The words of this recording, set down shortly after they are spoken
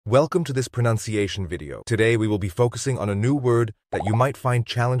Welcome to this pronunciation video. Today we will be focusing on a new word that you might find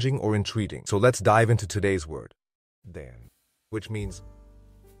challenging or intriguing. So let's dive into today's word, Dan, which means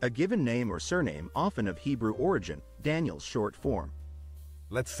a given name or surname, often of Hebrew origin, Daniel's short form.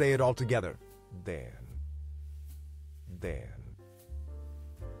 let's say it all together. Dan. Dan.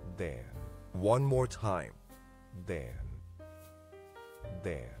 Dan. One more time. Dan.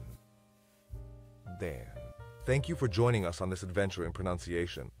 Dan. Dan. Thank you for joining us on this adventure in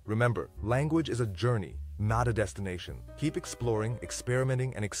pronunciation. Remember, language is a journey, not a destination. Keep exploring,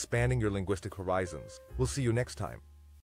 experimenting, and expanding your linguistic horizons. We'll see you next time.